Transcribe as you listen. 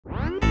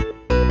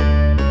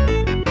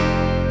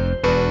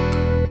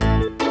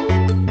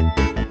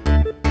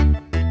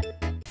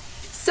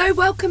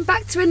Hello, welcome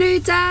back to a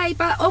new day,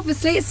 but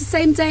obviously it's the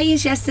same day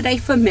as yesterday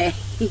for me.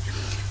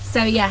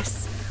 So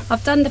yes,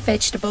 I've done the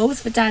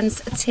vegetables for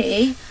Dan's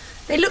tea.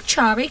 They look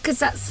charry because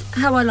that's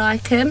how I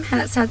like them,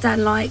 and that's how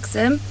Dan likes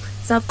them,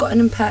 so I've gotten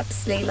them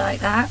purposely like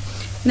that.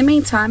 In the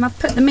meantime, I've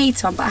put the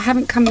meat on, but I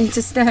haven't come in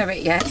to stir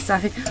it yet, so,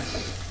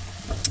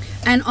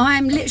 and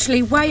I'm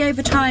literally way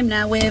over time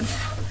now with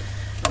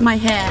my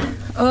hair.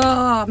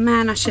 Oh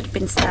man, I should have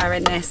been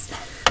stirring this.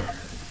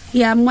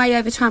 Yeah, I'm way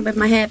over time with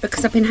my hair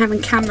because I've been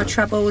having camera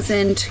troubles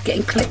and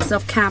getting clips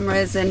off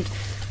cameras and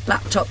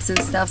laptops and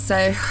stuff,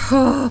 so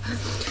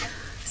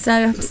so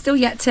I'm still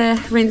yet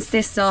to rinse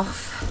this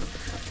off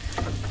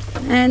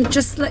and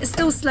just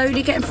still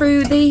slowly getting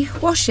through the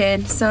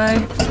washing,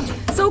 so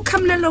it's all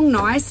coming along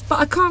nice, but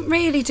I can't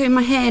really do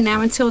my hair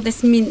now until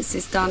this mince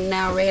is done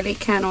now, really,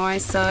 can I?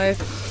 So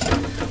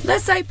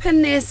let's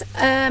open this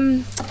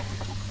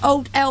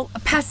old El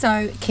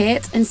Paso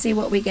kit and see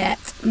what we get.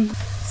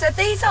 So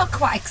these are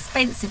quite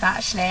expensive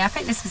actually. I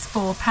think this was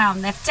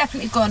 £4. They've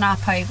definitely gone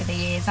up over the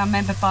years. I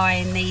remember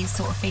buying these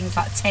sort of things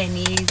like 10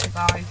 years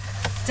ago.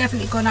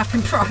 Definitely gone up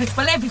in price.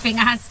 Well, everything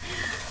has.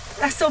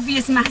 That's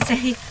obvious,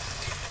 Mazzy.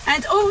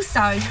 And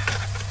also,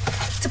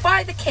 to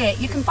buy the kit,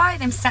 you can buy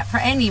them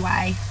separate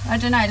anyway. I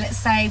don't know, let's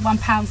say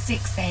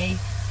 £1.60,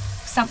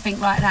 something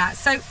like that.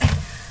 So,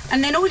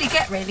 and then all you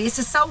get really is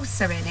a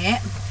salsa in it,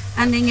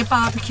 and then your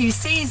barbecue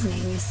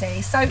seasoning, you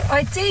see. So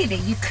ideally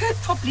you could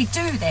probably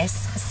do this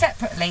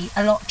separately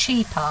a lot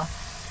cheaper.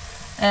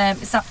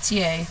 It's up to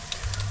you.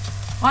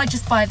 I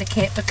just buy the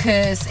kit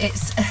because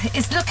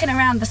it's looking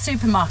around the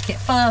supermarket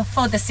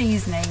for the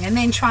seasoning and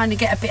then trying to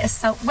get a bit of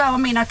salt. Well, I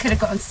mean, I could have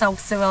gotten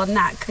salsa on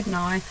that, couldn't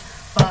I?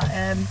 But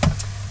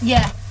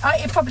yeah,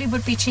 it probably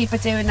would be cheaper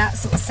doing that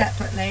sort of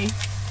separately.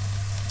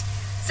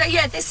 So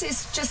yeah, this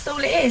is just all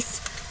it is.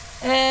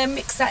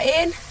 Mix that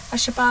in.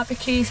 That's your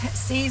barbecue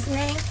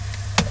seasoning.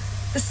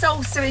 The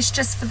salsa is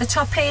just for the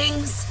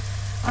toppings.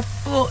 I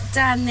bought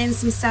Dan then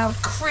some sour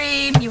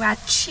cream. You add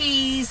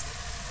cheese,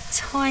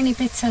 tiny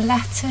bit of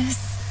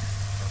lettuce,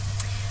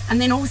 and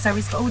then also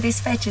he's got all this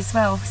veg as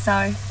well.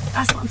 So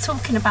that's what I'm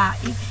talking about.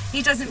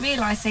 He doesn't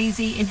realise he's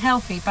eating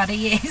healthy, but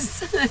he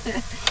is.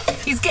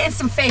 He's getting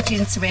some veg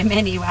into him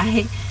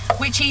anyway,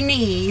 which he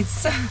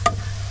needs.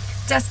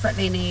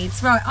 Desperately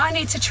needs. Right, I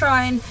need to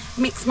try and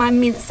mix my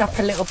mince up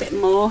a little bit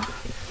more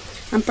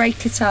and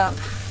break it up.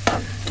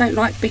 Don't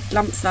like big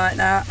lumps like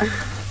that.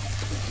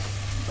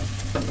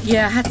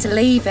 Yeah, I had to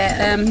leave it.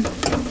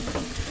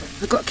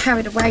 I got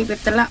carried away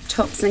with the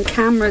laptops and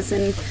cameras,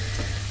 and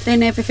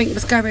then everything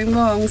was going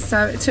wrong,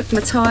 so it took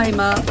my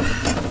time up.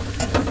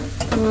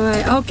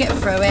 Right, I'll get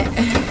through it.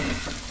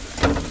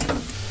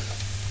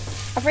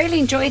 I've really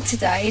enjoyed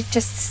today,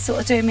 just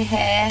sort of doing my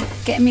hair,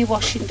 getting my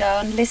washing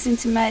done, listening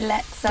to my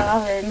Alexa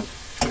and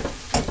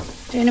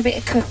doing a bit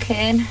of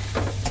cooking.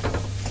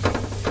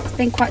 It's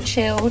been quite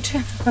chilled.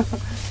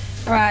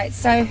 Right,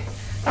 so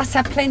that's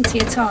had plenty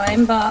of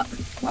time, but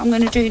what I'm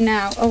going to do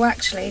now, oh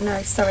actually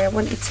no, sorry, I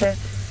wanted to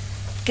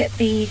get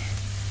the,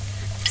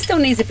 still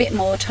needs a bit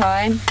more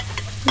time,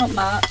 not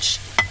much.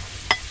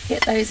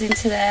 Get those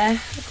into there.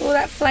 Look, all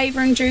that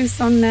flavouring juice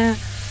on there.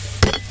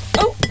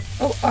 Oh,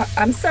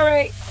 I'm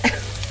sorry.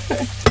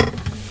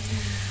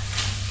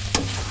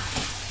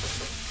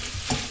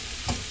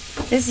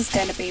 This is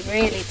going to be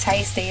really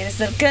tasty. There's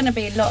going to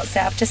be lots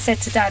there. I've just said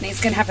to Danny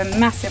he's going to have a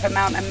massive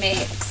amount of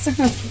mix.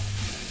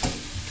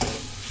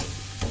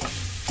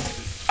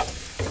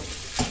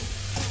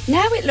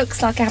 Now it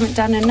looks like I haven't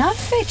done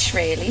enough veg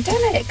really,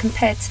 don't it,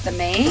 compared to the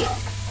meat?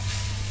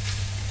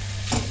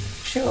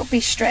 Sure it'll be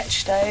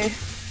stretched though.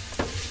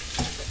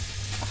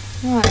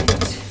 Right,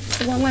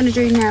 so what I'm going to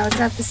do now is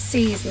add the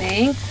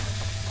seasoning.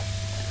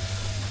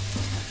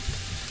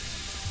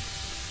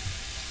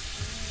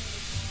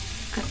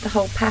 Add the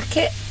whole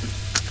packet.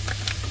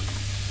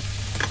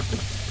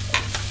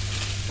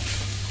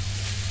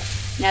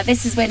 Now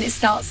this is when it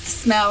starts to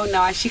smell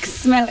nice. You can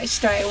smell it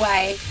straight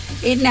away.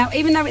 Now,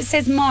 even though it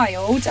says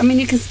mild, I mean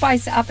you can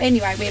spice it up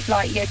anyway with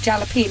like your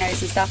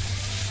jalapenos and stuff.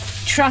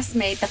 Trust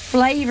me, the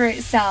flavour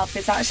itself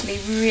is actually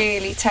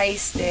really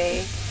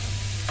tasty.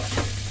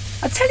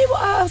 I'll tell you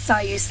what else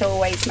I used to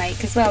always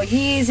make as well,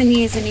 years and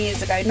years and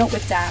years ago, not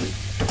with Dan,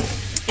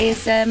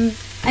 is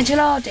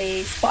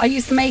enchiladas, but I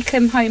used to make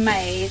them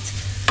homemade,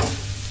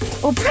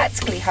 or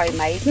practically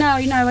homemade. No,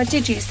 I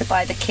did used to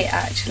buy the kit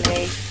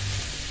actually,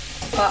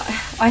 but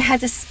I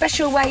had a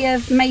special way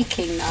of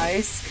making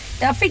those.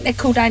 I think they're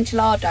called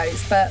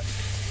enchiladas, but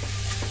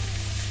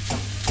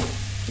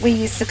we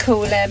used to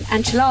call them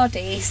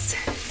enchiladas.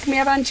 Can we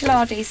have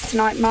enchiladas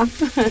tonight, Mum?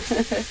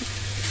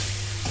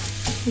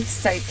 It's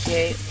so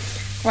cute.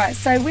 Right,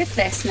 so with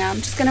this now,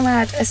 I'm just going to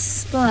add a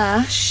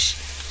splash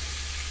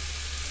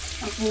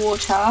of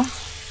water.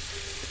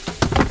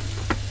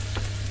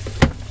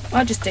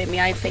 I'll just do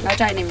my own thing. I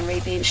don't even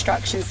read the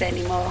instructions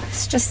anymore.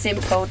 It's just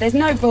simple. There's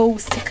no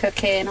rules to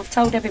cooking. I've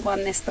told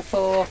everyone this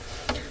before.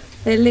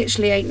 There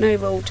literally ain't no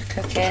rule to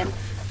cooking. I'm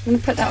going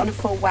to put that on a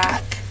full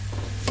whack.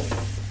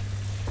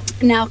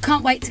 Now I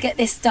can't wait to get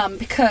this done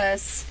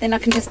because then I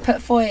can just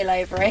put foil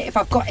over it if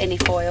I've got any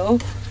foil.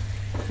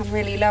 I'm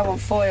really low on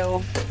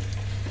foil.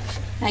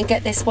 And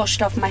get this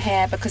washed off my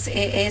hair because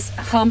it is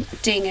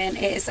hump-dinging.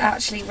 It is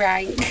actually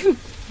rank.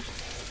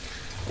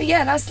 But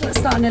yeah, that's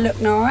starting to look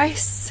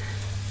nice.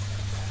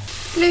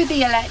 Blew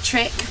the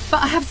electric,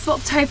 but I have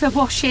swapped over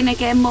washing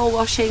again, more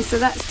washing, so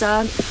that's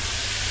done.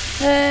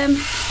 And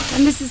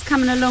this is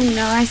coming along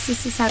nice.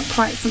 This has had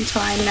quite some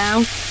time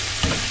now.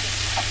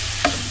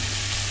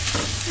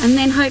 And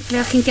then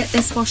hopefully I can get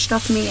this washed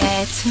off my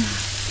head.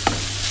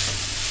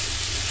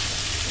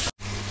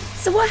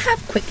 So what I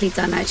have quickly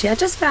done actually, I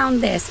just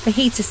found this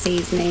fajita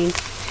seasoning.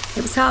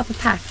 It was half a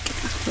pack,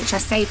 which I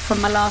saved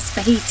from my last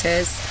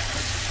fajitas.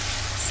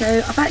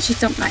 So I've actually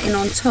dumped that in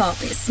on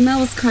top. It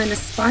smells kind of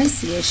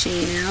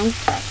spicy-ishy now.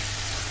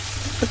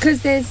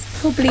 Because there's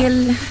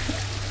probably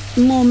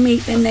more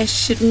meat than there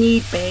should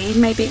need be.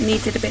 Maybe it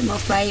needed a bit more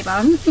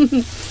flavour.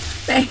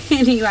 But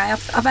anyway,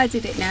 I've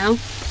added it now.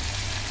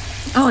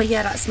 Oh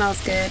yeah, that smells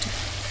good.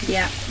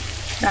 Yeah,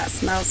 that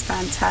smells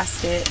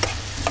fantastic.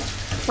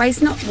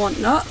 Waste not, want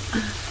not.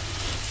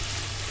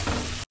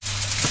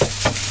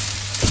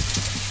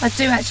 I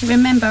do actually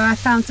remember I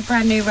found a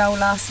brand new roll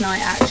last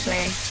night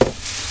actually.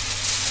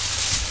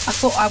 I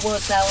thought I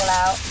was all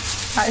out.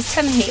 Right, let's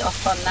turn the heat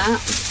off on that.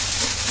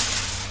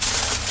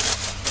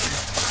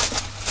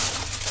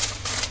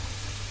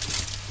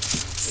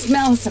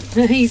 Smells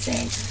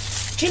amazing.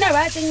 Do you know,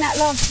 adding that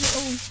last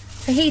little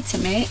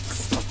fajita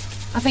mix,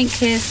 I think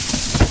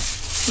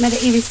has made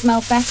it even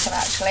smell better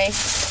actually.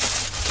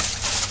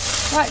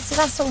 Right, so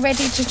that's all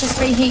ready to just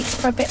reheat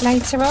for a bit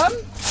later on.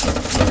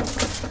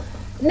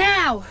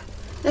 Now,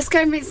 let's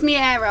go and rinse my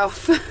hair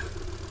off.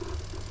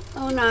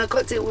 Oh no, I've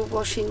got to deal with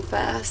washing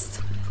first.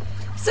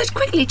 So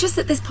quickly, just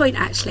at this point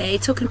actually,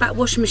 talking about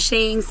washing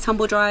machines,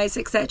 tumble dryers,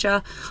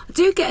 etc. I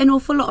do get an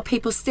awful lot of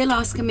people still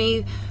asking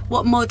me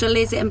what model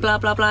is it and blah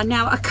blah blah.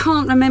 Now, I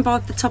can't remember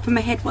off the top of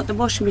my head what the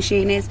washing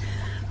machine is,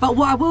 but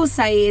what I will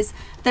say is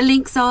the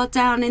links are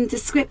down in the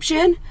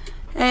description.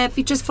 If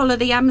you just follow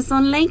the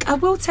Amazon link. I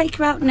will take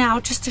you out now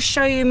just to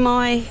show you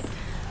my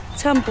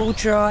tumble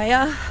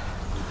dryer.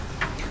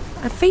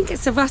 I think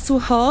it's a Russell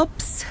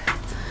Hobbs.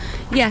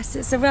 Yes,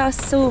 it's a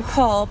Russell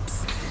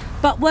Hobbs.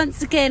 But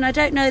once again, I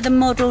don't know the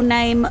model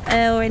name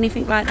or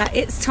anything like that.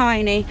 It's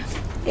tiny.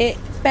 It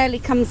barely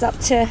comes up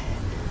to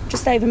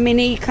just over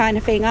mini kind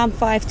of thing. I'm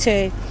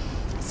 5'2",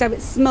 so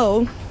it's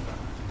small.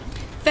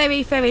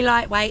 Very, very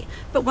lightweight.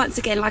 But once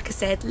again, like I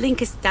said,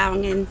 link is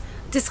down in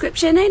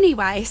description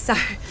anyway, so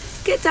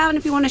get down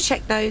if you want to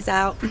check those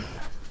out.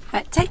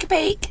 Right, take a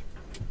peek.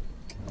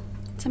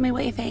 Tell me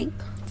what you think.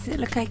 Does it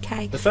look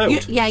okay? The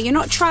food? Yeah, you're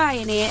not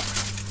trying it.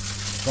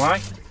 Why?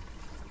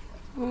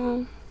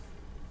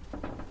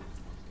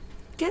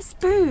 Get a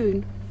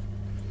spoon.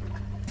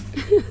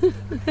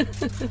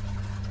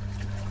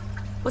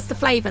 What's the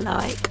flavour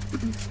like?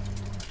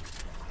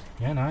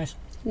 Yeah, nice.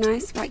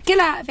 Nice. Right, get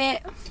out of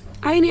it.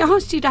 I only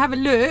asked you to have a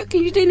look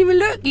and you didn't even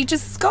look. You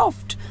just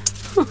scoffed.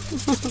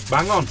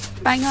 Bang on.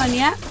 Bang on,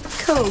 yeah.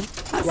 Cool.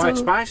 That's Quite all.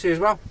 spicy as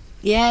well.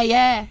 Yeah,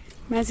 yeah.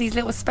 Mazzy's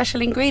little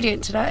special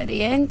ingredient today at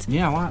the end.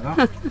 Yeah, I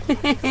like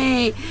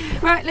that.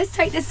 Right, let's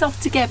take this off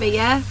together,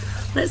 yeah?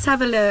 Let's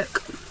have a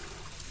look.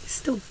 It's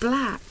still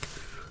black.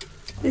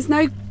 There's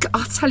no...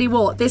 I'll tell you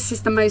what, this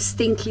is the most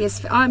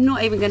stinkiest... I'm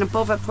not even going to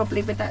bother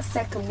probably with that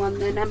second one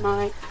then, am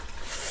I?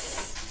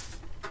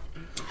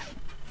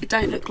 It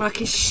don't look like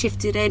it's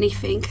shifted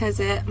anything, has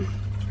it?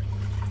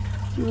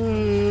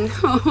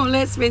 Oh,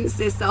 let's rinse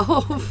this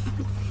off.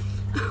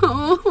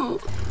 Oh,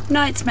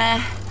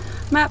 nightmare.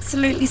 I'm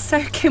absolutely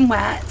soaking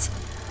wet.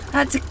 I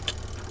had to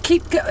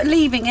keep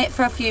leaving it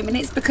for a few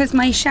minutes because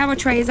my shower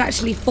tray is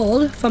actually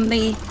full from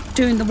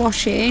doing the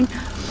washing.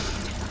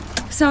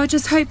 So I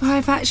just hope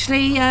I've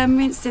actually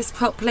rinsed this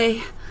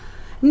properly.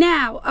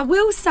 Now, I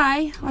will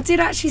say, I did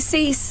actually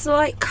see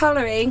slight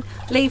colouring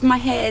leave my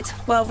head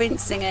while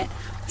rinsing it.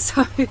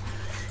 So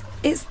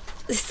it's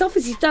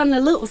obviously done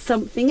a little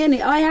something, isn't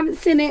it? I haven't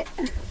seen it.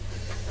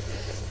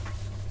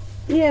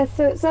 Yeah,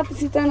 so it's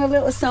obviously done a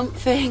little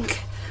something.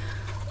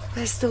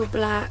 They're still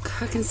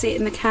black. I can see it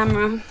in the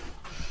camera.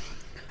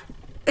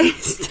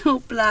 It's still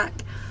black.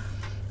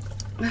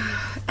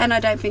 And I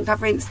don't think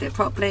I've rinsed it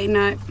properly,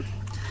 no.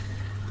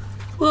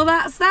 Well,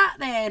 that's that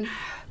then.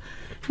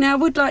 Now, I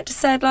would like to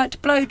say I'd like to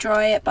blow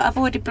dry it, but I've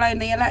already blown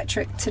the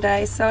electric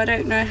today, so I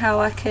don't know how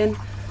I can...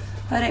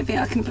 I don't think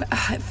I can...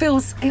 It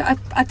feels...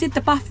 I did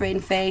the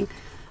buffering thing.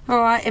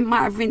 Alright, it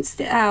might have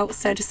rinsed it out,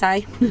 so to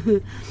say.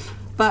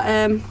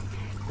 But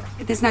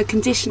there's no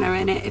conditioner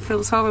in it. It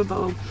feels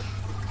horrible.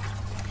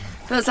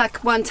 Feels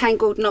like one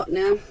tangled knot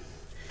now.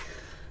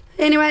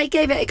 Anyway,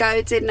 gave it a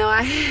go, didn't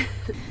I?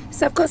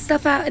 So I've got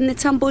stuff out in the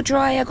tumble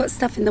dryer. I've got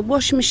stuff in the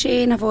washing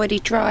machine. I've already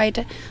dried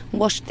and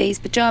washed these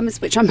pyjamas,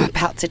 which I'm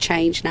about to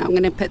change now. I'm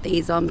going to put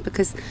these on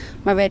because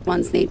my red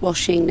ones need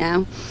washing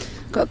now.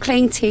 Got a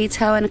clean tea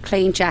towel and a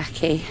clean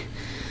jackie.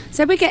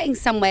 So we're getting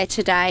somewhere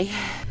today.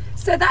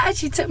 So that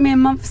actually took me a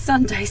month of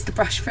Sundays to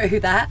brush through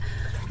that.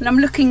 And I'm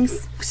looking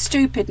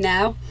stupid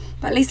now.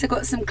 But at least I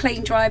got some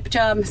clean dry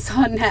pyjamas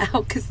on now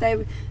because they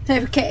were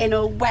getting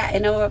all wet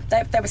and all,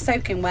 they were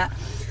soaking wet.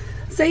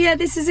 So yeah,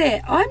 this is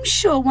it. I'm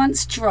sure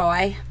once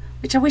dry,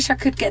 which I wish I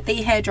could get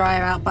the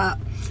hairdryer out, but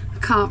I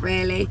can't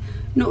really,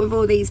 not with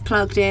all these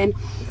plugged in.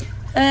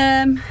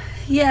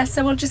 Yeah,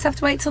 so we'll just have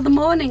to wait till the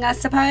morning, I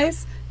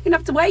suppose. You're gonna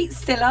have to wait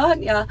still,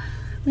 aren't you?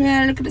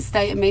 Yeah, look at the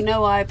state of me,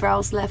 no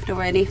eyebrows left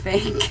or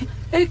anything.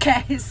 Who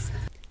cares?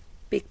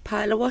 Big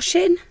pile of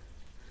washing.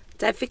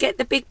 Don't forget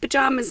the big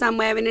pyjamas I'm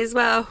wearing as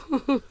well.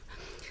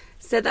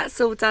 So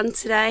that's all done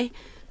today.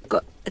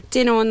 Got a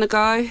dinner on the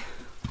go.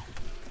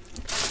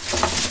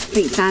 I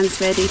think Dan's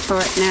ready for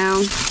it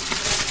now.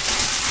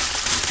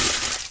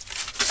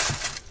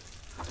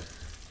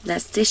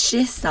 Let's dish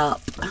this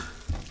up.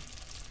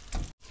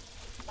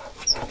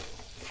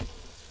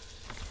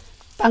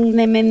 Bung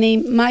them in the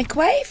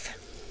microwave.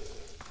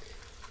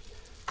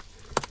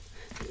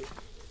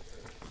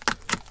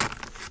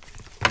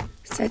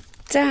 So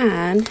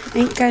Dan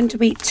ain't going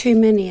to eat too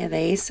many of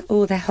these.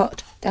 Oh, they're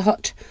hot. They're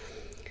hot.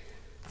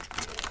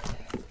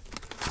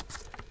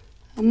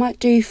 I might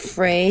do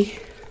 3.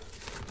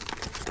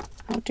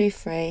 I'll do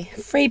 3.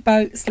 3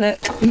 boats, look.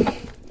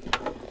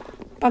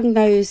 Bung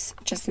those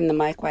just in the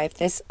microwave.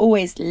 There's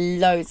always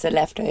loads of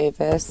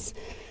leftovers.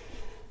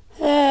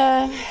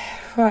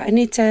 Right, I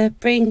need to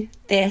bring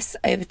this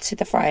over to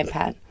the frying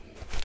pan.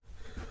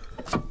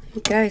 There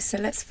we go, so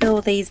let's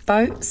fill these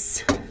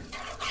boats.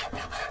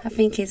 I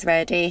think he's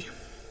ready.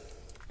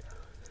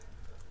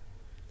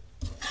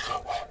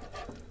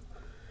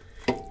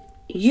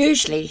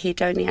 Usually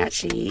he'd only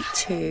actually eat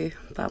 2,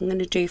 but I'm going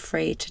to do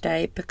 3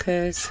 today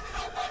because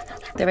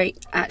there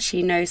ain't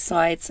actually no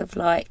sides of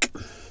like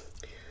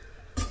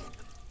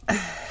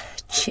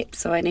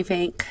chips or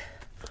anything.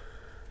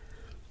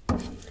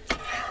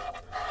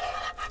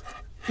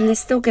 And there's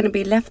still going to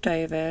be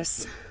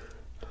leftovers.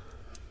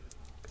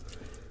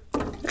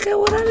 Look at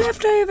all the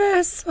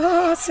leftovers.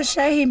 Oh, it's a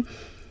shame.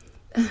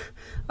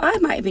 I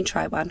might even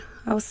try one.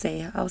 I'll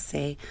see. I'll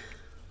see.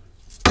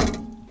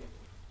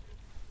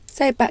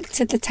 So back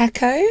to the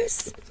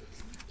tacos.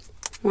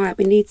 Right,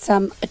 we need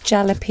some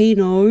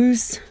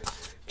jalapenos.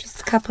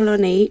 Just a couple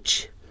on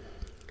each.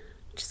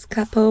 Just a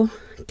couple.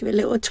 Give it a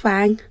little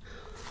twang.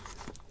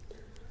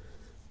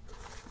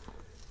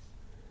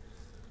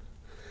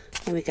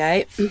 There we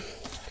go.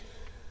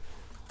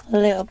 A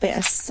little bit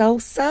of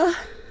salsa.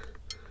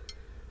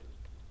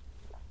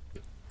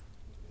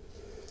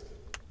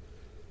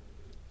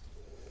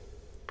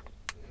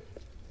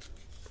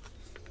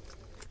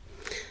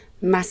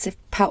 Massive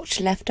pouch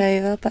left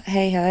over, but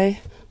hey ho,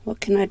 what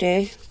can I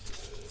do?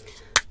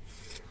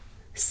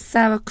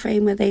 Sour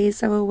cream with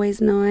these are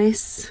always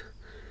nice.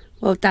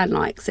 Well, Dan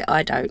likes it,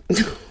 I don't.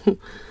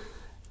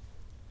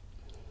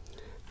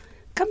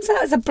 Comes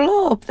out as a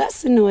blob,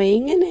 that's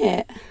annoying, isn't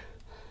it?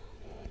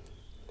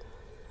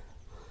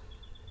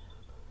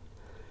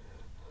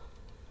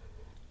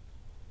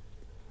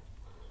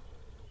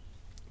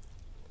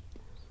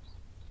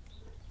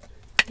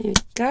 There we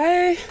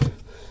go.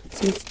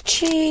 Some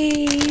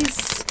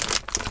cheese.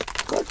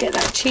 Got to get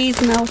that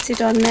cheese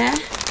melted on there.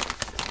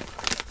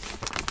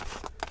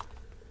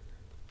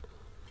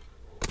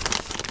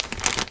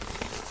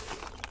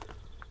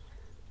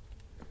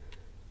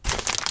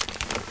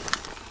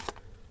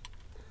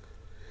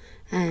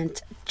 And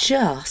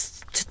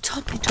just to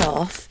top it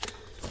off,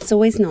 it's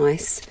always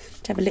nice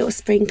to have a little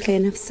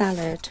sprinkling of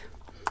salad.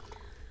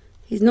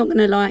 He's not going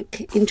to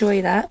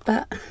enjoy that,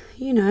 but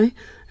you know.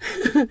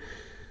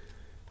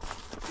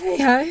 Hey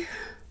ho.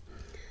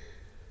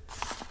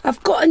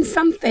 I've gotten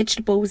some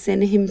vegetables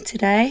in him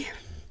today.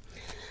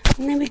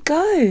 And there we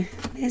go.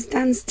 There's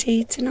Dan's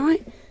tea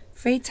tonight.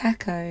 3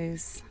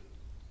 tacos.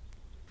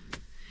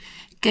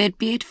 Good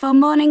beautiful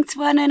morning to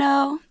one and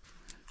all.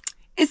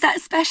 It's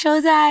that special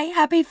day.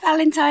 Happy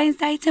Valentine's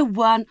Day to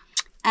one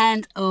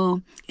and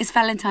all. It's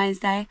Valentine's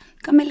Day.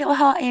 Got my little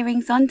heart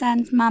earrings on.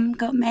 Dan's mum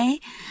got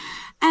me.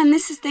 And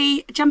this is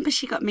the jumper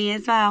she got me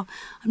as well.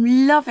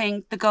 I'm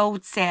loving the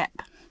gold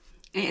zip.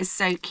 It is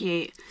so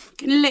cute. You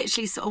can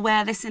literally sort of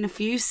wear this in a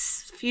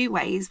few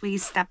ways we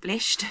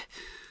established.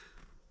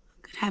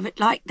 Could have it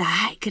like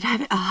that. Could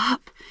have it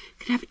up.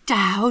 Could have it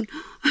down.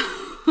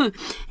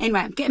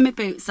 Anyway, I'm getting my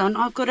boots on.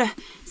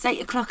 It's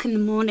 8 o'clock in the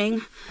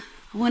morning.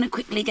 I want to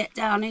quickly get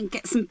down and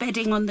get some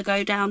bedding on the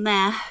go down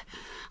there.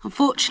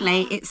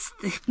 Unfortunately, it's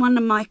one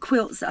of my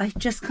quilts that I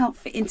just can't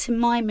fit into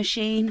my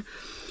machine.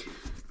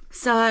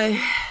 So, I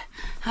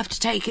have to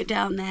take it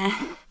down there.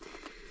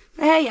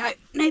 But hey, yo,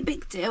 no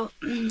big deal.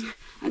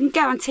 I can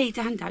guarantee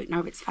Dan don't know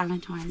it's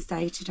Valentine's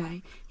Day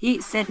today. He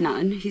ain't said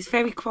nothing. He's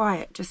very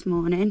quiet this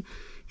morning.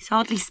 He's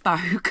hardly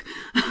spoke.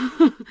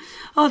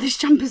 Oh, this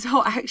jumper's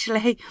hot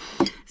actually.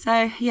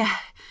 So yeah,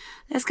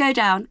 let's go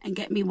down and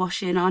get me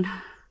washing on.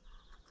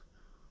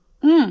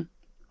 I'm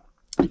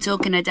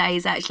talking of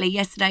days actually.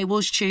 Yesterday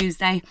was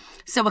Tuesday,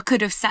 so I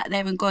could have sat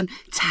there and gone,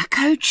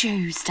 Taco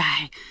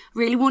Tuesday.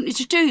 Really wanted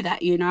to do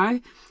that, you know.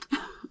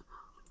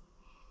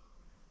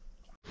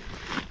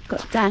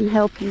 Got Dan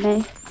helping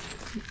me.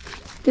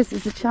 This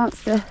is a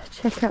chance to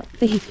check out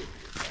the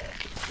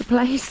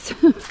place.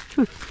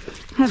 I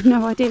have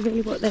no idea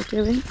really what they're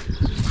doing.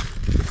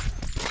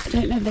 I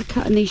don't know if they're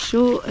cutting these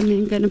short and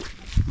then going to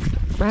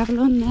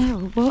gravel on there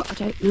or what, I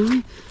don't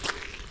know.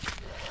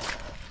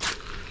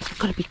 I've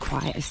got to be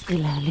quiet, it's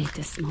still early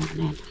this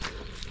morning.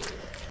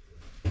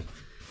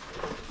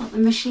 Oh, the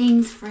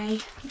machine's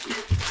free.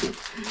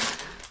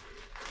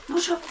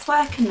 Not sure if it's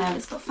working though,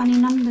 it's got funny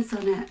numbers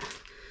on it.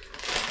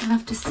 I'll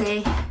have to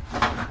see.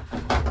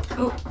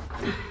 Oh.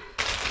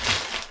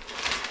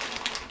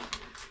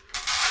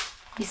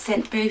 These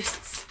scent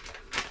boosts.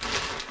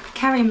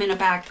 Carry them in a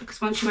bag because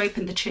once you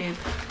open the tube,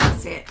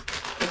 that's it.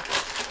 They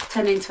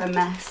turn into a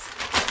mess.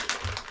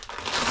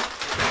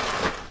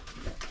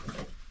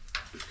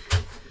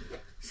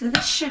 So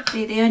this should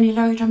be the only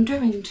load I'm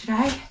doing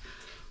today.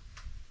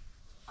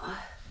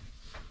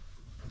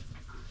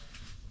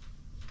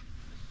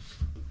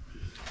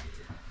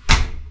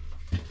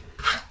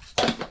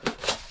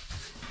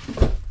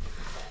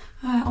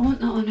 I want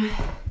that on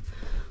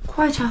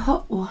quite a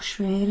hot wash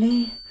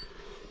really.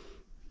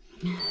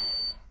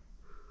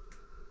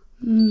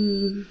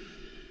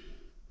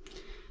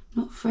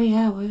 Not 3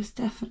 hours,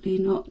 definitely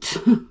not.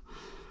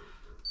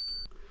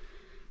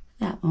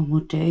 That one will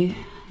do.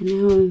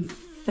 Now in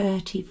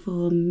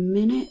 34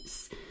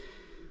 minutes,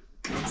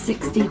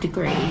 60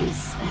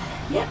 degrees.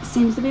 Yep,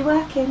 seems to be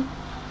working.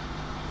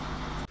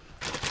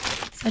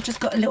 So I just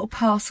got a little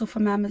parcel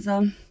from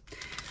Amazon.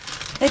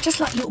 They're just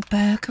like little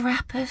burger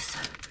wrappers.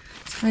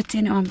 It's for a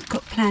dinner I've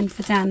got planned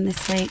for Dan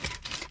this week.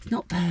 It's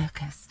not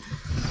burgers.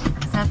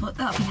 So I thought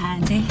that'll be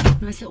handy.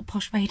 Nice little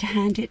posh way to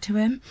hand it to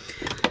him.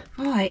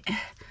 Right,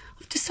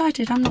 I've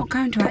decided I'm not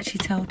going to actually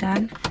tell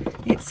Dan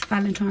it's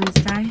Valentine's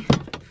Day.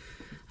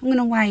 I'm going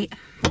to wait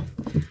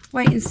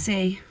and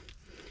see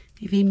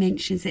if he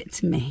mentions it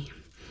to me.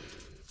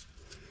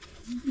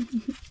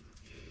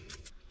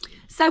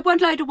 So one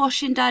load of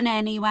washing done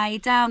anyway.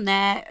 Down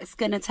there, it's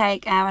going to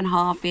take 1.5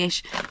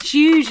 hours-ish. It's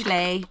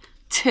usually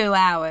 2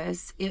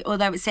 hours.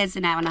 Although it says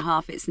 1.5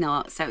 hours, it's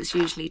not. So it's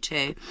usually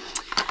 2.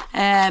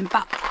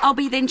 But I'll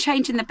be then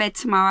changing the bed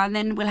tomorrow and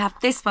then we'll have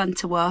this one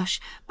to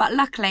wash. But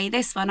luckily,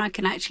 this one I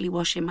can actually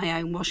wash in my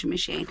own washing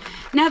machine.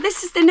 Now,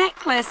 this is the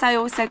necklace I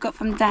also got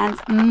from Dan's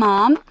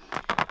mum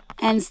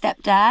and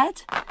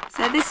stepdad.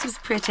 So this was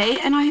pretty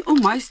and I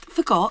almost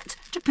forgot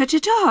to put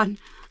it on.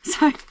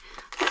 So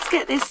let's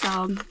get this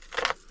on.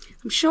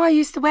 I'm sure I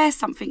used to wear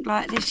something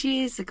like this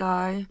years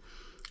ago.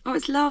 Oh,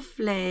 it's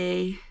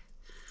lovely.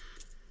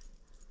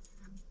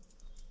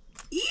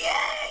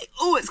 Yay!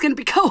 Oh, it's going to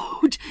be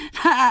cold.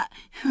 That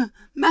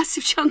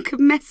massive chunk of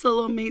metal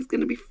on me is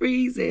going to be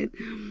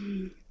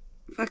freezing.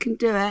 If I can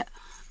do it.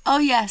 Oh,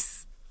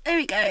 yes. There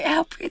we go.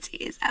 How pretty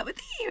is that with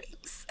the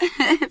earrings?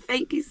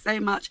 Thank you so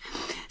much.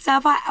 So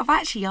I've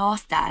actually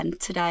asked Dan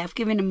today. I've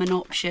given him an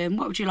option.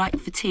 What would you like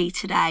for tea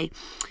today?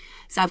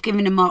 So I've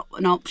given him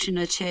an option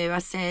or two. I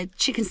said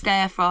chicken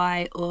stir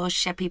fry or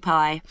sheppy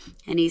pie.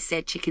 And he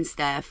said chicken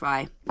stir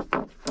fry.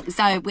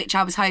 So, which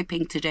I was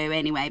hoping to do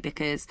anyway,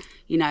 because,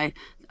 you know,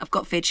 I've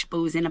got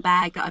vegetables in a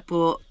bag that I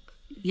bought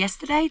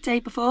yesterday,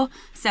 day before.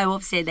 So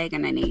obviously they're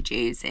going to need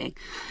using.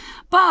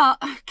 But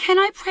can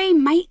I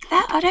pre-make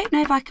that? I don't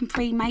know if I can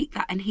pre-make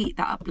that and heat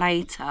that up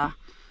later.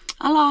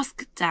 I'll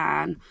ask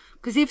Dan,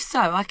 because if so,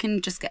 I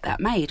can just get that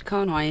made,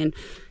 can't I? And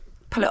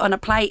put it on a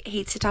plate,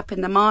 heat it up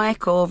in the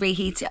mic or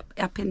reheat it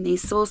up in the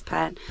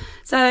saucepan.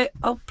 So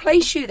I'll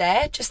place you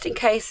there just in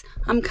case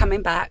I'm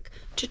coming back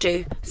to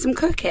do some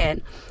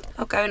cooking.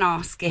 I'll go and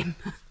ask him.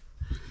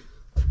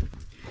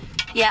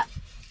 Yeah,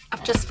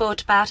 I've just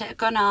thought about it. I've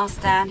gone and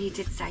asked Dan. He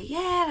did say,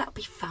 yeah, that'll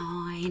be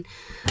fine.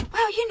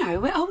 Well, you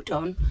know, hold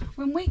on.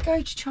 When we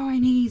go to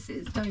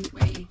Chinese's, don't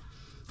we?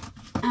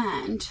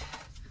 And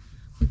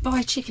we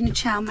buy chicken and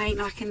chow mein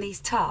like in these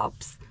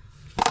tubs.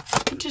 I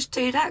can just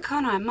do that,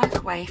 can't I?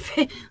 Microwave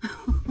it.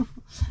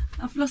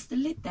 I've lost the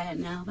lid there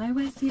now, though.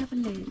 Where's the other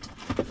lid?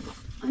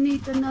 I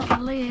need another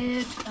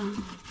lid.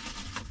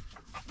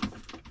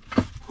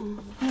 Oh,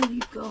 where have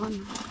you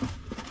gone?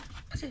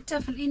 Is it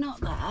definitely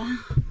not there?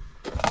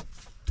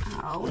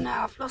 Oh no,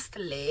 I've lost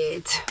the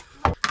lid.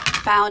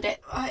 Found it.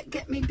 Right,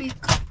 get me big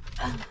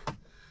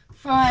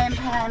frying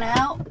pan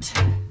out.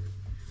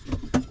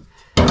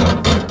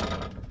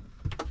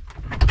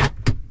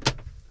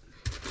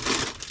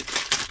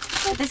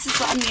 So this is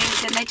what I'm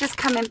using. They just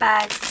come in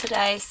bags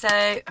today. So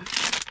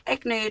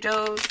egg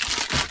noodles,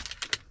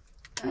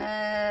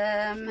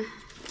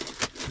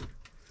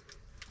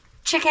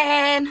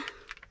 chicken.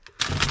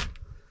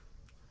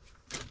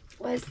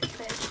 Where's the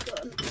veg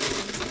gone?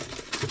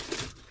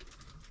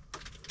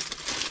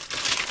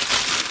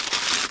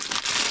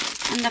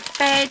 And the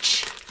veg,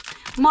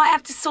 might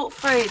have to sort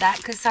through that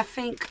because I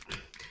think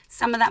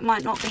some of that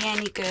might not be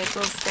any good.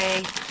 We'll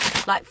see,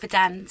 like for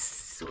Dan's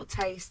sort of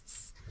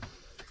tastes.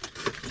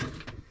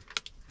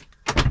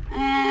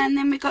 And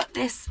then we got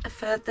this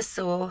for the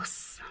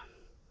sauce.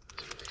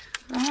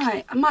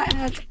 Right, I might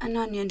add an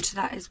onion to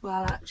that as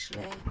well,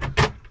 actually.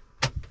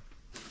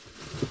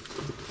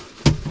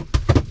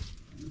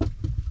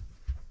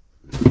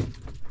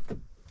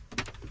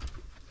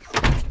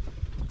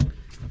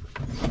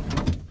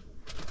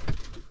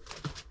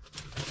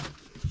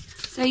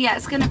 So yeah,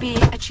 it's going to be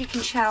a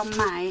chicken chow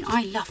mein.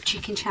 I love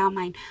chicken chow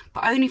mein,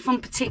 but only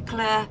from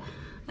particular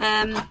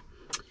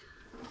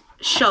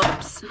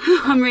shops.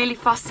 I'm really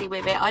fussy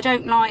with it. I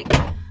don't like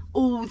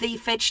all the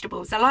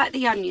vegetables. I like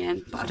the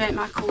onion, but I don't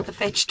like all the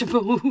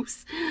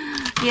vegetables.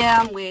 Yeah,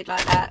 I'm weird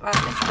like that. Right,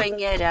 let's bring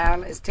you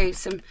down. Let's do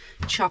some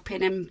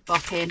chopping and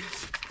bopping.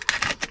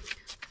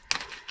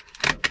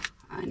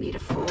 I need a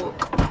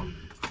fork.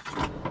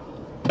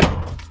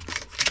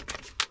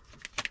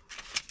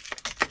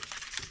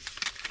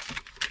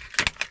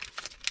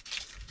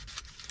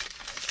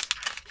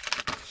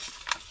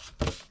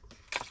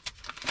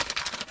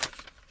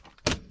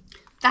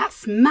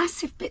 That's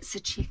massive bits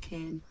of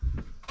chicken.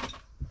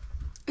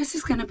 This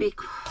is going to be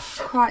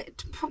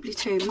quite, probably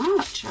too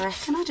much, I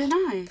reckon. I don't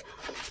know.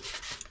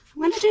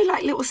 I'm going to do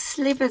like little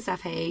slivers, I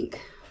think.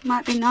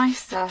 Might be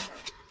nicer.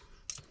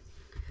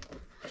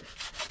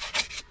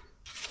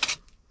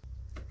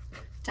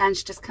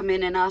 Dan's just come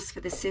in and asked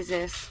for the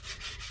scissors.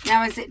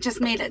 Now, is it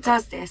just me that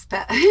does this?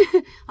 But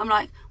I'm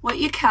like, what are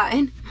you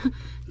cutting?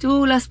 Do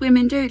all us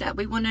women do that?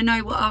 We want to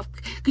know what our...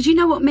 Because you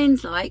know what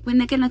men's like? When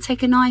they're going to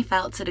take a knife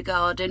out to the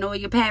garden or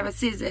your pair of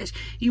scissors,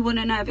 you want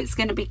to know if it's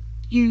going to be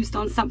used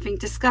on something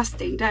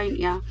disgusting, don't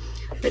you?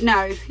 But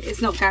no,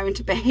 it's not going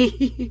to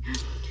be.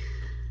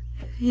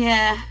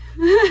 Yeah.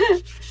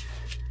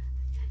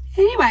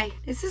 Anyway,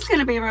 this is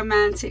going to be a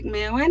romantic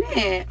meal, isn't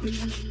it?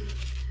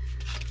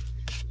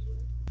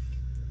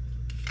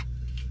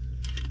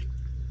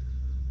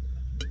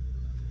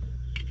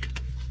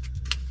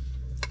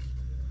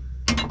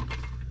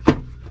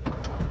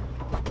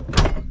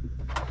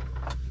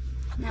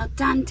 Now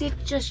Dan did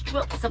just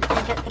drop something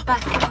at the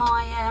back of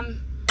my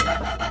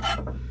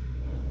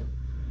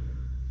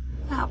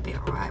that'll be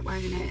alright,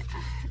 won't it?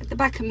 At the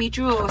back of my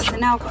drawer, so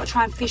now I've got to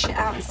try and fish it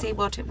out and see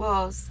what it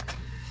was.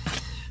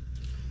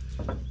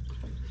 So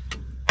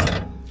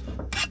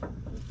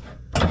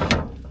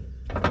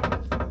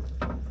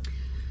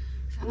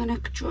I'm going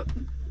to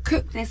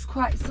cook this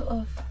quite sort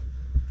of,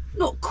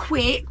 not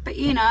quick, but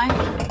you know,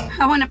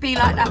 I want to be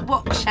like that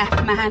wok chef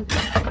man.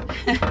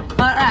 Like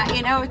that,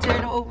 you know, we're doing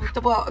it all with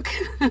the wok.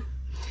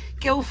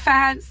 Get all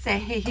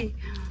fancy.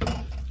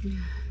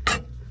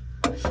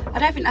 I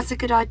don't think that's a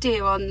good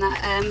idea on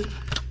that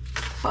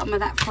bottom of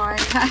that frying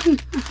pan.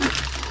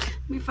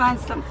 Let me find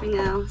something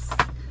else.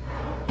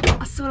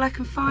 That's all I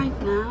can find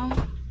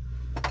now.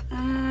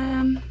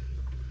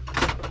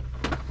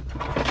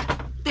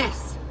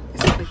 This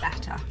will be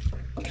better.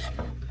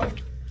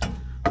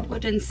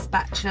 Wooden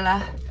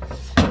spatula.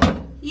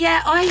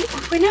 Yeah,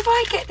 whenever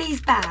I get these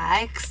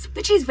bags,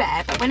 which is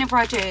rare, but whenever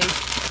I do,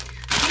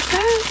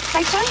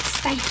 they don't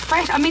stay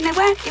fresh. I mean, it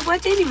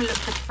didn't even look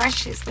the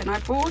freshest when I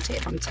bought it,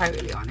 if I'm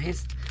totally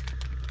honest.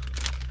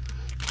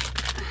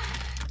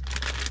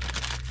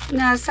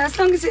 No, so as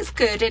long as it's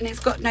good and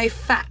it's got no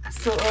fat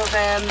sort of,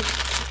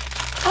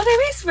 oh,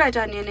 there is red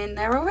onion in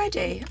there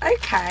already.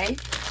 Okay,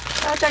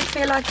 so I don't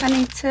feel like I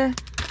need to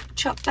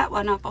chop that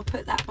one up. I'll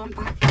put that one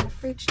back in the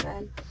fridge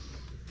then.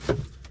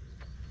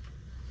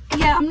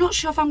 Yeah, I'm not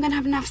sure if I'm going to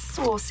have enough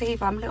sauce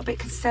either. I'm a little bit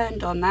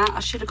concerned on that. I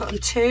should have gotten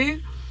 2.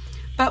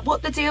 But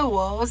what the deal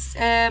was,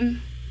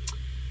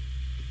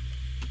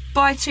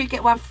 buy 2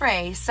 get 1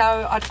 free.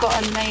 So I'd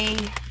gotten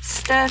the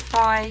stir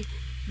fry,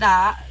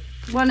 that,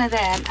 one of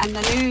them, and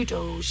the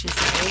noodles, you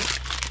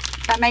see.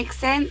 That makes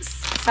sense?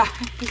 So,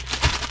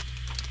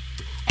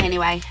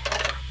 anyway,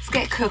 let's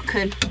get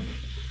cooking.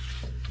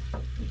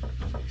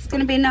 It's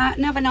going to be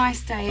another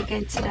nice day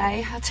again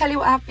today. I'll tell you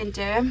what I've been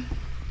doing.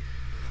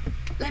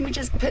 Let me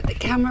just put the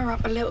camera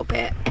up a little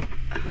bit.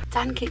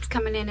 Dan keeps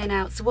coming in and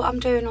out. So what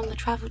I'm doing on the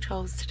travel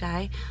trolls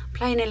today,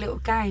 playing a little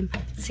game.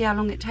 See how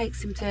long it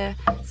takes him to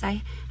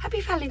say, Happy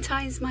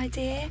Valentine's, my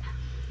dear.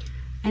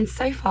 And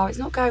so far, it's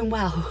not going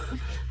well.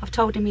 I've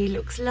told him he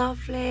looks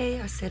lovely.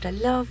 I said, I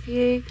love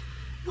you.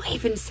 Not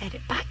even said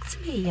it back to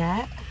me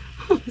yet.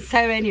 So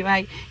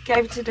anyway, go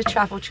over to the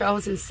travel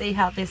trolls and see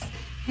how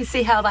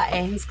that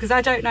ends. Because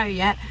I don't know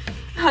yet.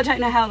 I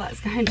don't know how that's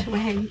going to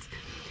end.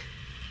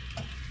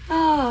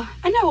 Oh,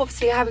 I know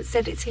obviously I haven't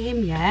said it to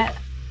him yet,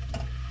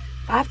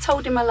 but I've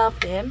told him I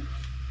loved him,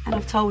 and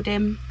I've told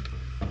him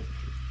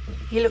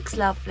he looks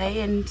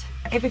lovely, and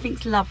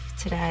everything's love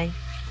today.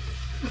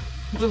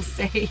 We'll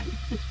see.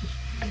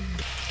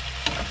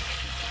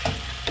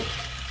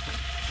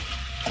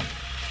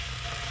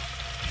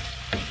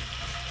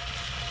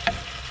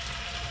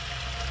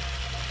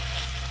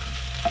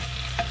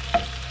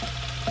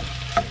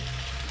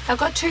 I've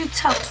got 2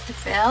 tubs to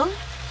fill.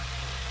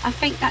 I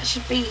think that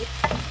should be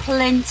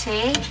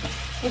plenty.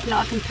 If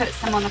not, I can put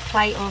some on a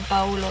plate or a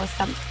bowl or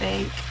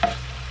something.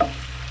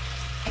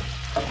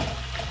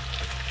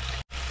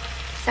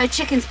 So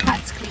chicken's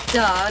practically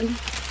done.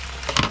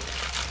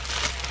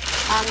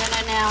 I'm going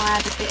to now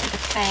add a bit of the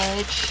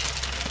veg.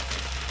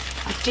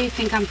 I do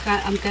think I'm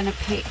going to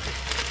pick...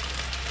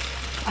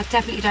 I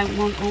definitely don't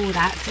want all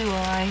that, do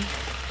I?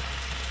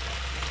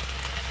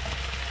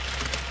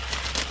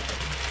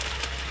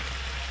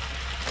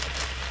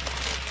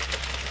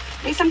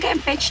 At least I'm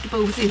getting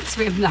vegetables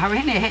into him though,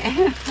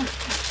 innit?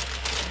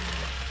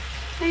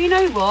 So you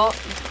know what?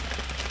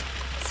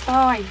 It's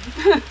fine.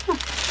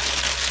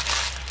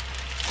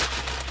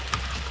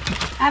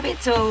 Have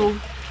it all.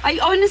 I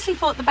honestly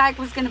thought the bag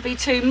was going to be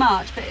too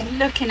much, but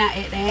looking at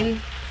it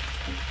then,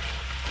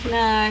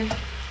 no,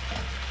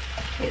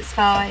 it's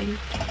fine.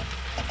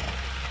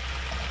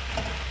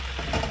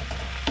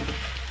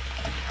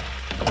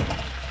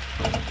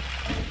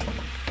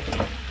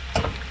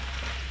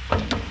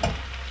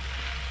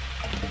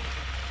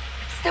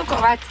 Still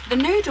got to add the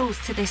noodles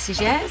to this as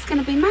yet. It's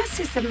going to be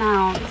massive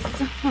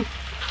amounts.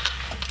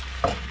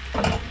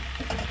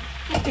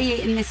 I'll be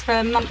eating this for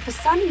a month of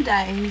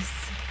Sundays.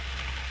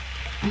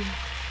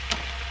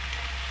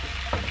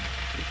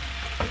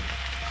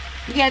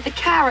 Yeah, the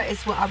carrot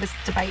is what I was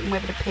debating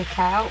whether to pick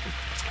out.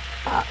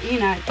 But, you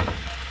know,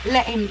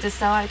 let him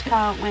decide,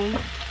 can't we?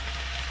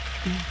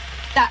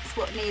 That's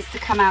what needs to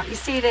come out. You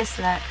see this,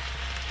 look?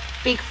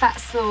 Big fat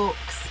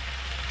stalks.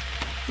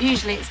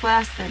 Usually it's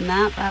worse than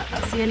that, but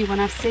that's the only one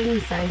I've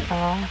seen so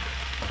far.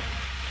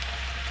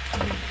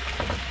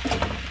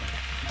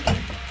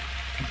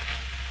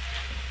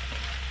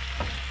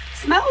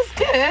 Smells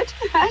good.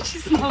 It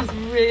actually smells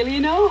really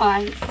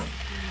nice.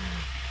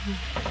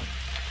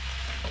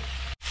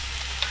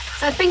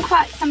 So it's been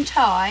quite some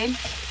time.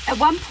 At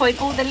one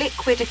point all the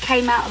liquid had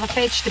came out of the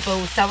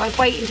vegetables, so I was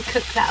waiting to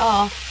cook that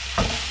off.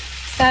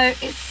 So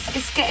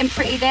it's getting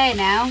pretty there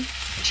now.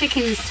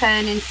 Chicken's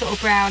turning sort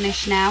of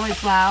brownish now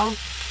as well.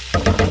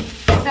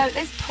 So at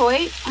this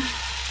point,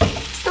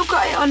 still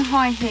got it on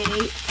high heat.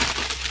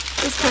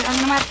 At this point I'm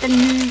going to add the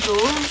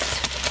noodles.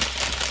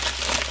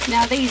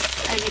 Now these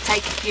only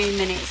take a few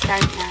minutes,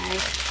 don't they?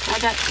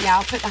 Yeah,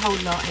 I'll put the whole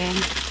lot in.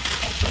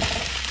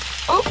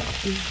 Oh,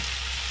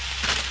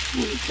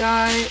 there we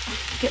go.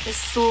 Get the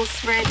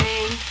sauce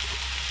ready.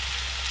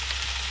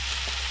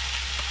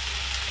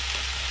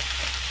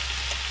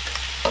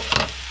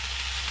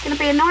 It's going to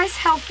be a nice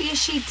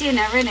healthy-ishy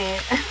dinner, isn't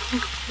it?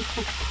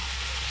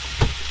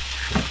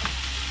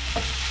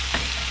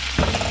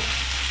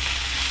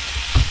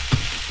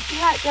 You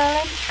right,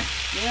 darling?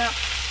 Yeah.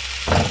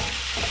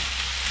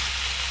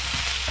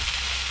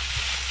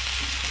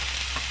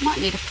 Might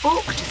need a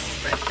fork to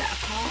spread that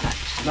apart,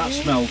 actually. That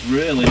smells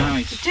really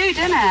nice. It do,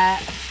 doesn't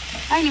it?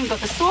 I ain't even got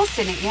the sauce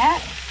in it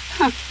yet.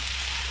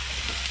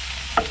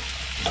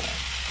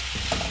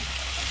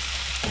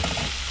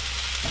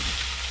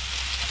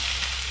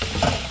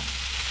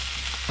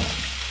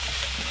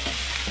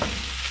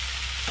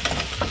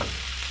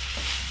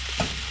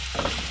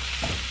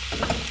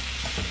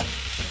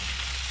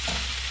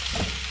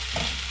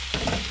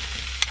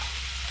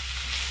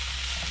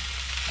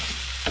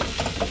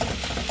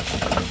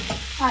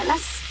 Right,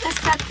 let's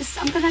add this.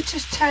 I'm going to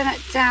just turn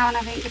it down, I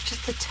think,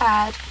 just a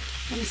tad,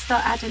 and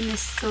start adding this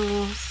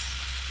sauce.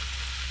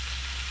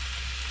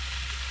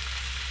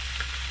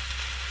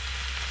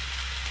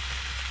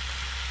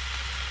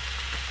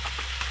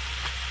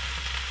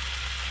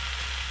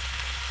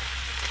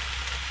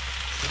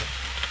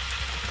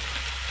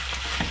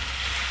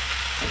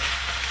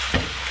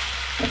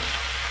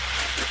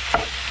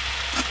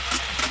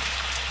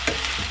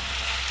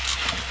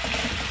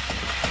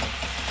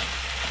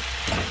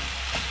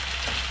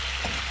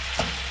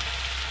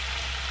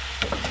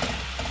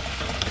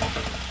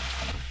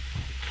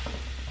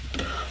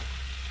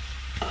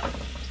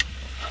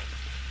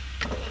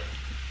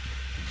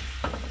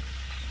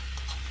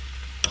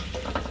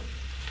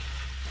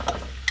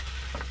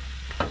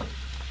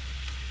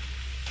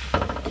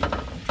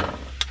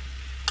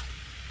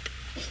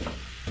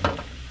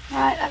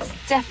 Right, that's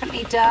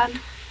definitely done.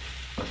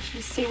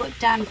 Let's see what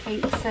Dan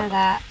thinks of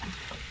that.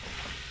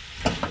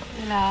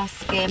 We'll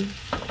ask him.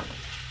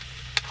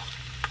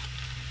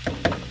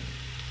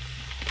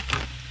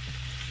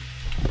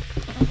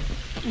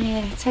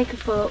 Yeah, take a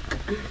fork.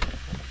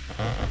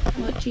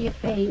 What do you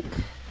think?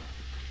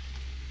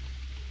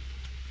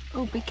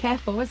 Oh, be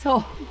careful, it's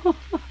hot.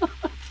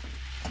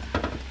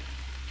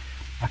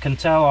 I can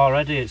tell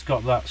already it's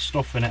got that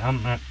stuff in it,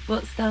 hasn't it?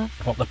 What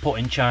stuff? What they put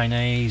in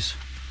Chinese.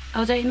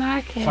 Oh, don't you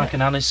like it? It's like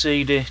an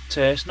aniseedy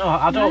taste. No,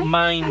 I don't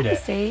mind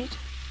aniseed. it.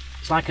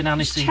 It's like an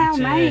aniseedy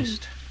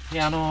taste.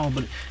 Yeah, I know,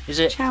 but is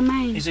it? Chow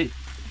mein. Is it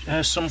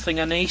something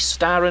anise?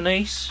 Star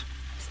anise?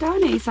 Star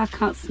anise, I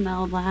can't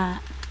smell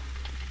that.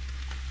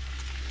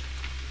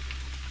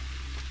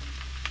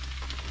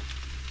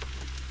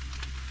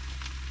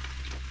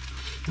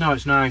 No,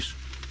 it's nice.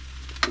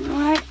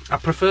 Right. I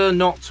prefer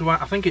not to.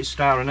 I think it's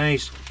star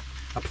anise.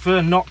 I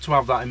prefer not to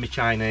have that in my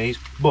Chinese,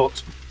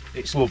 but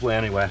it's lovely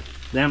anyway.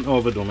 They haven't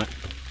overdone it.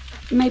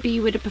 Maybe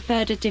you would have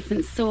preferred a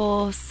different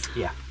sauce.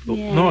 Yeah. But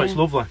yeah. No, it's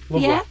lovely.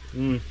 Lovely. Yeah?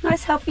 Mm.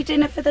 Nice healthy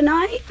dinner for the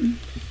night. And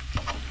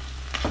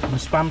a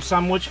spam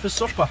sandwich for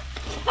supper.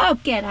 Oh,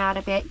 get out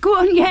of it. Go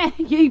on, yeah.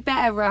 You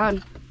better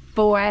run,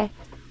 boy.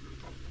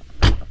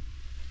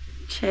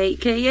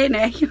 Cheeky,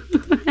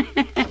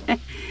 innit?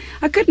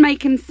 I could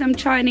make him some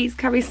Chinese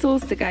curry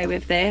sauce to go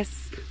with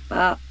this,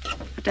 but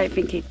I don't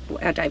think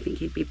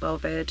he'd be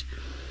bothered.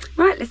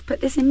 Right, let's put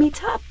this in me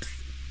tubs.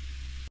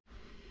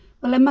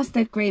 Well, I must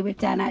agree with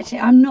Dan,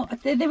 actually.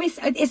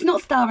 It's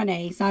not star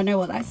anise. I know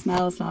what that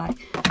smells like.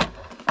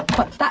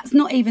 But that's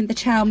not even the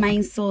chow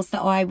mein sauce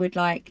that I would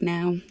like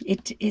now.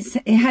 It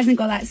hasn't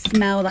got that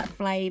smell, that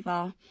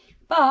flavour.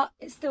 but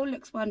it still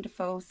looks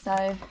wonderful.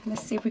 So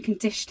let's see if we can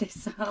dish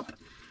this up.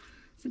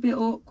 It's a bit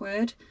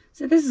awkward.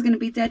 So this is going to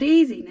be dead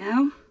easy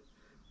now.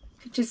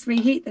 Could just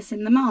reheat this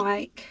in the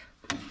mic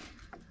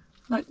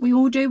like we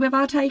all do with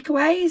our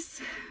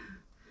takeaways.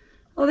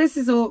 Oh, this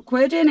is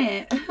awkward, isn't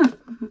it?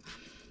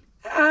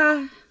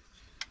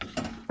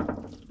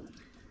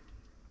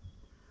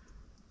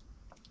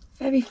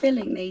 Very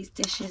filling these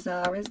dishes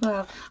are as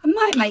well. I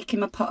might make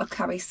him a pot of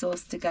curry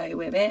sauce to go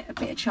with it, a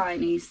bit of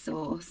Chinese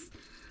sauce.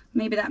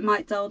 Maybe that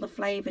might dull the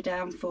flavour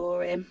down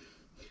for him.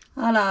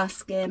 I'll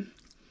ask him.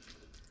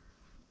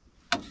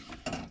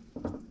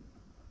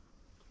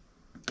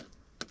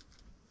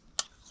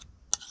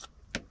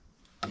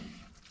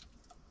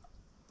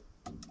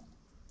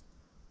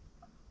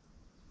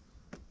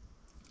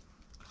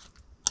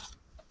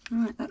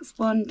 Right, that's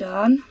one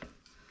done.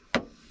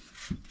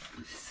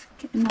 Let's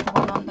get another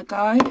one on the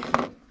go.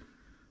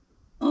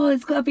 Oh,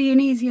 there's got to be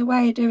an easier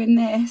way of doing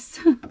this.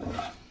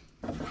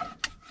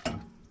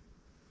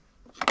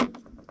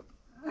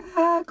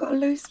 Got a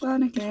loose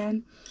one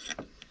again.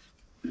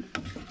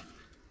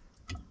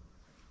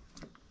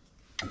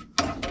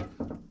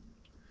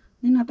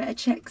 Then I better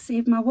check, see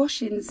if my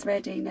washing's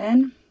ready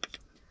then.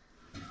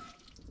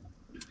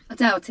 I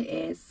doubt it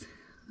is.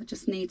 I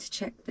just need to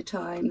check the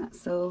time,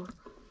 that's all.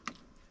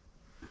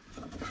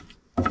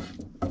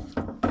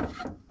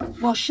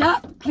 Wash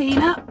up, clean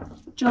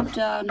up, job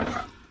done.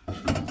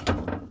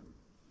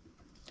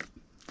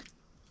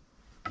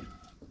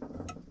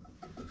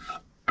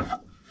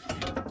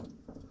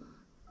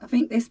 I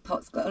think this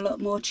pot's got a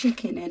lot more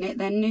chicken in it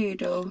than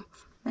noodle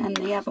than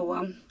the other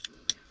one.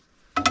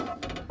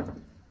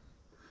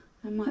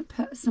 I might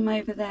put some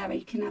over there,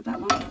 you can have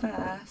that one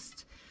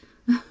first.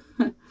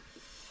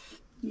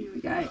 Here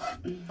we go.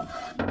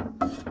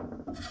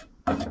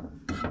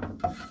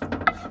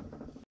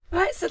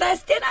 Right, so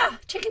there's dinner,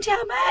 chicken chow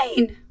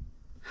mein.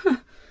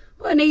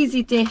 What an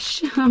easy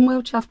dish. I'm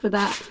well chuffed with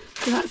that.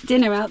 So that's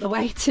dinner out the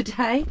way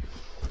today.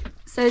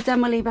 So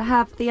then we'll either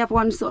have the other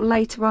one sort of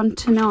later on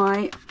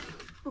tonight,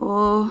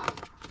 or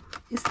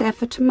it's there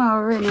for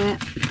tomorrow, isn't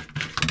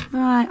it?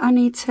 Right, I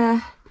need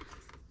to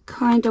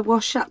kind of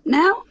wash up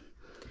now.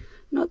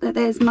 Not that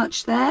there's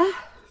much there.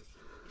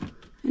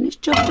 And it's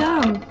job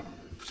done.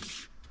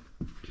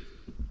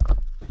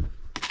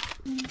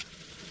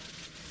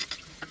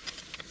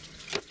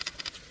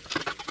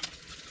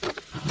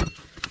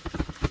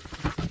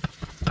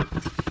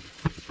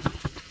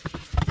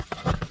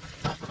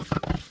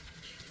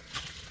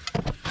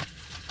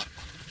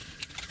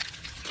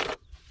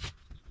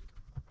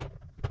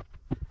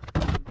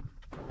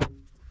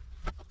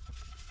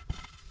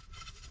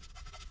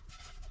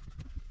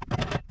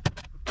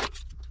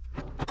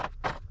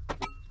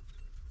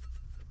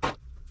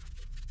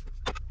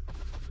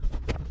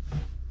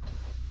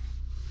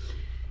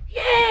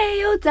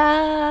 All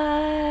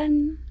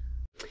done.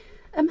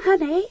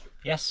 Honey?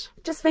 Yes?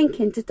 Just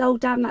thinking, to dull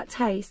down that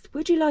taste,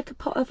 would you like a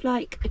pot of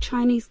like a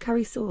Chinese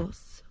curry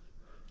sauce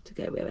to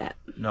go with it?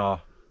 No.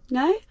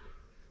 No?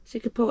 So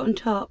you could put it on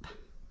top?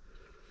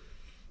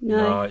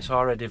 No? No, it's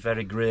already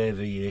very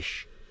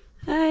gravy-ish.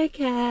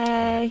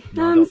 Okay.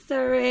 No, I'm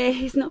sorry.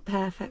 It's not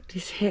perfect,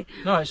 is it?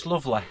 No, it's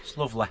lovely. It's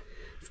lovely.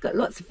 It's got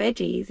lots of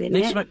veggies in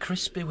Needs it. something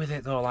crispy with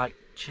it though, like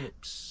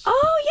chips.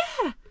 Oh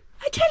yeah.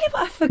 I tell you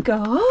what I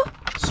forgot.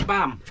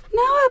 Spam.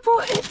 No, I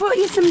brought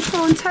you some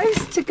prawn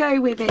toast to go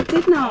with it,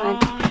 didn't I?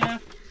 Oh yeah.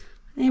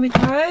 There we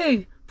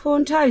go.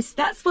 Prawn toast.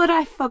 That's what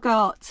I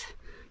forgot.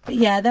 But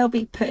yeah, they'll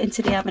be put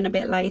into the oven a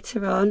bit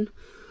later on.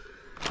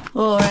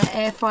 Or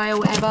air fryer or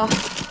whatever.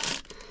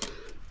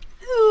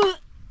 Ooh,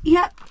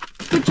 yep.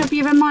 Good job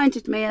you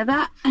reminded me of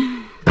that.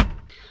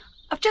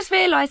 I've just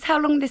realised how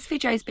long this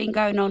video's been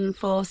going on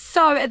for.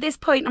 So at this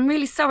point, I'm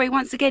really sorry.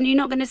 Once again, you're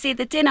not going to see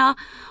the dinner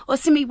or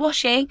see me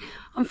washing.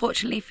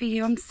 Unfortunately for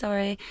you, I'm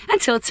sorry.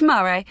 Until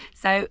tomorrow.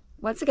 So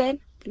once again,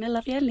 gonna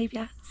love you and leave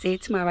you. See you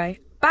tomorrow.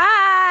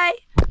 Bye.